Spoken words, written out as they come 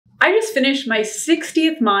I just finished my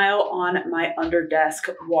 60th mile on my under desk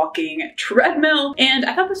walking treadmill, and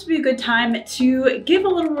I thought this would be a good time to give a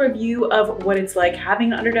little review of what it's like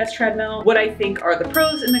having an under desk treadmill, what I think are the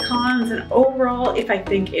pros and the cons, and overall if I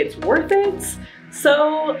think it's worth it.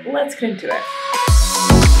 So let's get into it.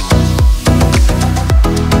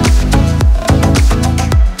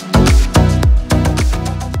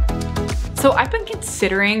 So I've been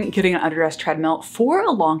considering getting an under desk treadmill for a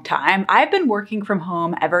long time. I've been working from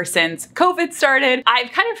home ever since COVID started.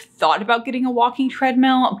 I've kind of thought about getting a walking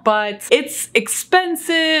treadmill, but it's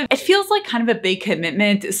expensive. It feels like kind of a big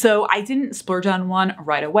commitment. So I didn't splurge on one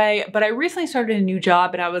right away, but I recently started a new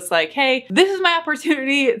job and I was like, hey, this is my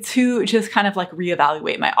opportunity to just kind of like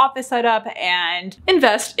reevaluate my office setup and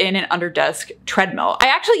invest in an under desk treadmill. I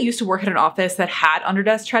actually used to work at an office that had under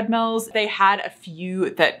desk treadmills. They had a few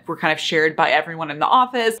that were kind of shared by everyone in the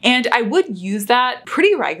office, and I would use that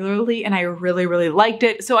pretty regularly and I really, really liked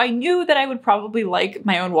it. So I knew that I would probably like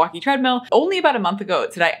my own walking treadmill. Only about a month ago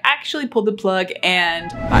did I actually pull the plug and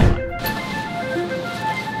buy one.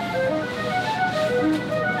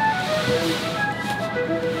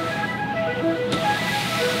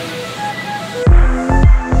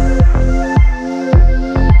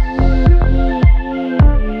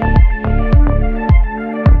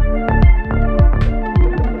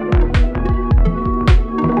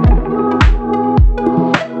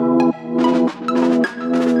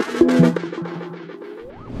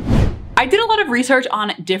 I did a lot of research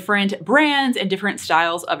on different brands and different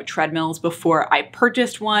styles of treadmills before I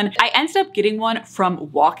purchased one. I ended up getting one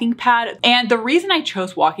from Walking Pad, and the reason I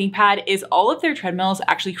chose Walking Pad is all of their treadmills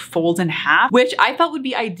actually fold in half, which I felt would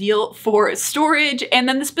be ideal for storage. And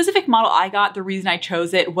then the specific model I got, the reason I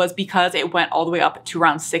chose it was because it went all the way up to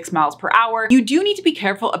around 6 miles per hour. You do need to be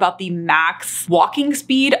careful about the max walking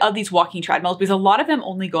speed of these walking treadmills because a lot of them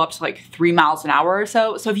only go up to like 3 miles an hour or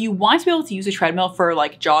so. So if you want to be able to use a treadmill for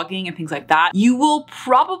like jogging and things like that, you will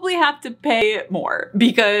probably have to pay more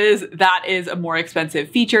because that is a more expensive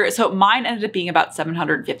feature. So mine ended up being about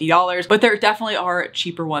 $750, but there definitely are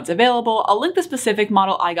cheaper ones available. I'll link the specific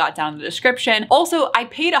model I got down in the description. Also, I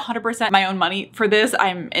paid 100% my own money for this.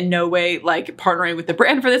 I'm in no way like partnering with the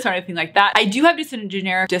brand for this or anything like that. I do have just a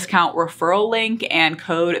generic discount referral link and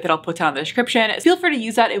code that I'll put down in the description. Feel free to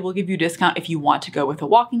use that. It will give you a discount if you want to go with a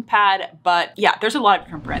walking pad. But yeah, there's a lot of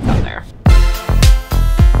different brands out there.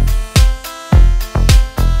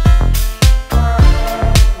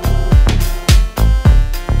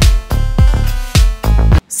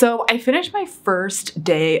 So I finished my first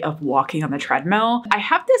day of walking on the treadmill. I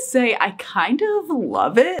have to say I kind of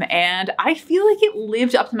love it and I feel like it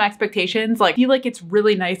lived up to my expectations. Like I feel like it's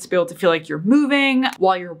really nice to be able to feel like you're moving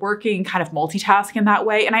while you're working, kind of multitask in that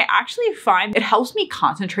way. And I actually find it helps me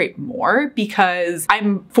concentrate more because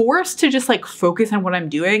I'm forced to just like focus on what I'm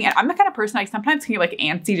doing. And I'm the kind of person I sometimes can get like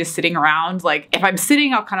antsy just sitting around. Like if I'm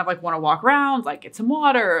sitting, I'll kind of like want to walk around, like get some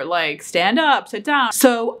water, like stand up, sit down.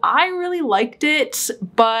 So I really liked it,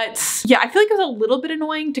 but yeah, I feel like it was a little bit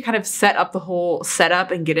annoying to kind of set up the whole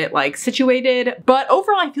setup and get it like situated. But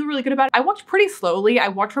overall, I feel really good about it. I walked pretty slowly. I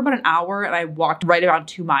walked for about an hour and I walked right around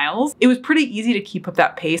 2 miles. It was pretty easy to keep up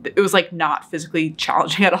that pace. It was like not physically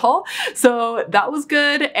challenging at all. So that was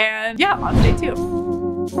good. And yeah, on to day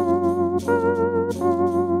 2.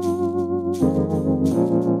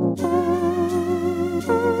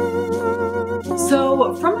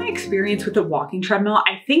 So from my experience with the walking treadmill,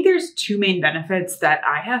 I think there's 2 main benefits that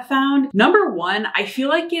I have found. Number 1, I feel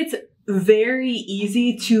like it's very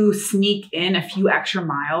easy to sneak in a few extra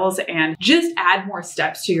miles and just add more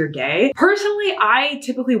steps to your day. Personally, I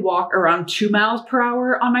typically walk around 2 miles per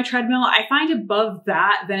hour on my treadmill. I find above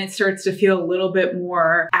that, then it starts to feel a little bit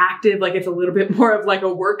more active, like it's a little bit more of like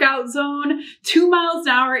a workout zone. 2 miles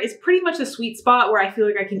an hour is pretty much a sweet spot where I feel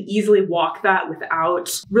like I can easily walk that without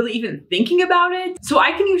really even thinking about it. So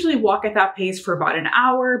I can usually walk at that pace for about an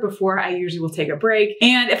hour before I usually will take a break.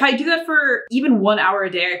 And if I do that for even 1 hour a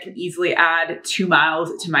day, I can easily add 2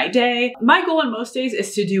 miles to my day. My goal on most days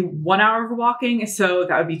is to do 1 hour of walking, so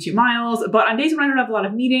that would be 2 miles. But on days when I don't have a lot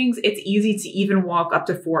of meetings, it's easy to even walk up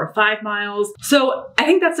to 4 or 5 miles. So I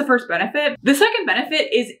think that's the first benefit. The second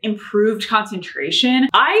benefit is improved concentration.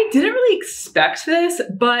 I didn't really expect this,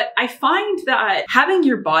 but I find that having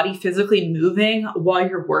your body physically moving while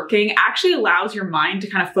you're working actually allows your mind to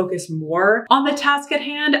kind of focus more on the task at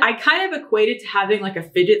hand. I kind of equate it to having like a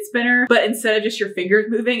fidget spinner, but instead of just your fingers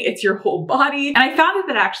moving, it's your your whole body. And I found that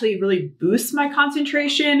that actually really boosts my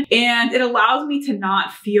concentration, and it allows me to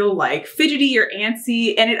not feel like fidgety or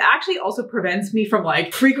antsy. And it actually also prevents me from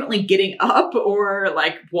like frequently getting up or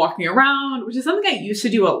like walking around, which is something I used to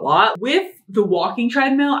do a lot. With the walking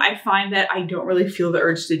treadmill, I find that I don't really feel the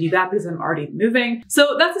urge to do that because I'm already moving.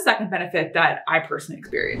 So that's the second benefit that I personally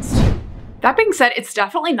experienced. That being said, it's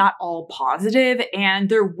definitely not all positive, and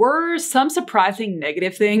there were some surprising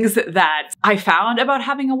negative things that I found about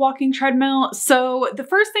having a walking treadmill. So the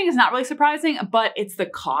first thing is not really surprising, but it's the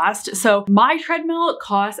cost. So my treadmill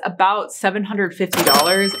costs about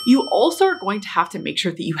 $750. You also are going to have to make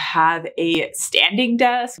sure that you have a standing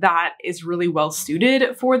desk that is really well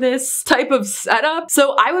suited for this type of setup.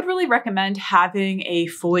 So I would really recommend having a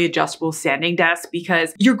fully adjustable standing desk,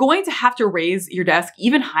 because you're going to have to raise your desk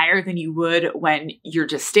even higher than you would when you're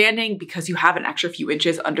just standing, because you have an extra few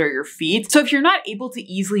inches under your feet. So if you're not able to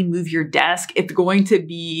easily move your desk, it's going to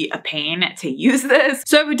be a pain to use this.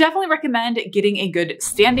 So I would definitely recommend getting a good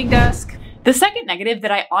standing desk. The second negative that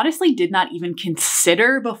I honestly did not even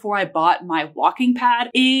consider before I bought my walking pad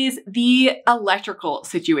is the electrical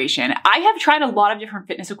situation. I have tried a lot of different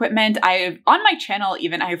fitness equipment. On my channel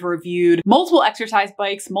even, I've reviewed multiple exercise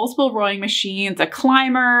bikes, multiple rowing machines, a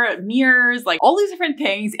climber, mirrors, like all these different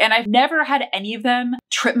things. And I've never had any of them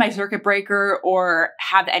trip my circuit breaker or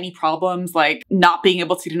have any problems like not being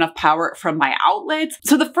able to get enough power from my outlets.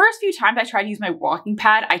 So the first few times I tried to use my walking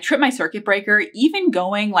pad, I tripped my circuit breaker, even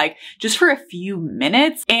going like just for a few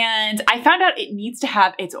minutes. And I found out it needs to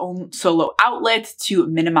have its own solo outlet to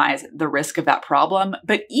minimize the risk of that problem.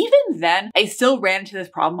 But even then, I still ran into this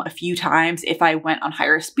problem a few times if I went on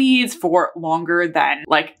higher speeds for longer than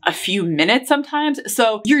like a few minutes sometimes.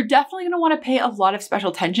 So you're definitely going to want to pay a lot of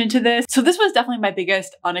special attention to this. So this was definitely my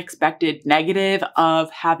biggest unexpected negative of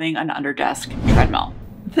having an under-desk treadmill.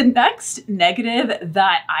 The next negative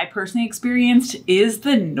that I personally experienced is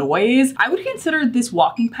the noise. I would consider this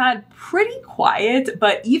walking pad pretty quiet,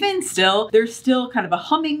 but even still, there's still kind of a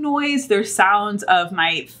humming noise. There's sounds of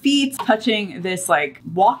my feet touching this like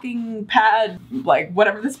walking pad, like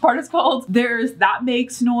whatever this part is called. That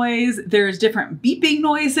makes noise. There's different beeping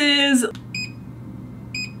noises.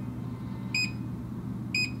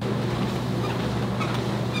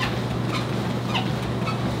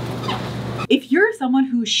 If you're someone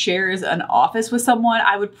who shares an office with someone,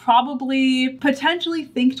 I would probably potentially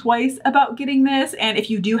think twice about getting this. And if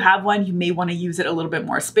you do have one, you may want to use it a little bit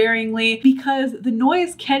more sparingly, because the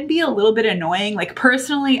noise can be a little bit annoying. Like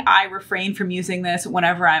personally, I refrain from using this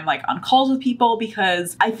whenever I'm like on calls with people,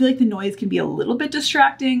 because I feel like the noise can be a little bit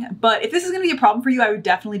distracting. But if this is going to be a problem for you, I would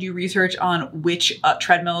definitely do research on which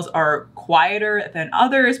treadmills are quieter than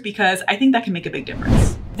others, because I think that can make a big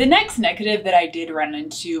difference. The next negative that I did run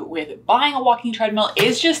into with buying a walking treadmill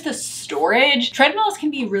is just the storage. Treadmills can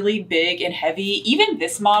be really big and heavy. Even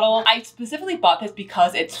this model, I specifically bought this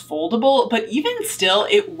because it's foldable, but even still,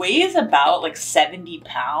 it weighs about like 70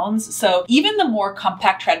 pounds. So even the more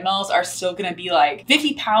compact treadmills are still gonna be like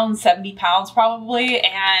 50 pounds, 70 pounds probably.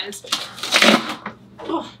 And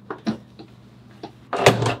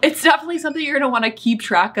it's definitely something you're gonna wanna keep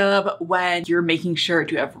track of when you're making sure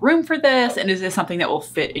to have room for this, and is this something that will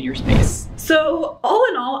fit in your space? So all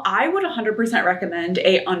in all, I would 100% recommend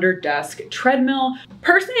a under-desk treadmill.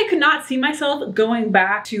 Personally, I could not see myself going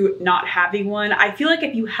back to not having one. I feel like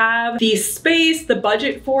if you have the space, the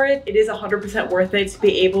budget for it, it is 100% worth it to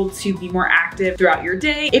be able to be more active throughout your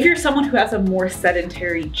day. If you're someone who has a more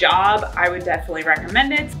sedentary job, I would definitely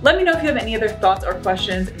recommend it. Let me know if you have any other thoughts or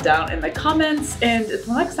questions down in the comments, and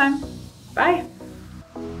until next time, bye.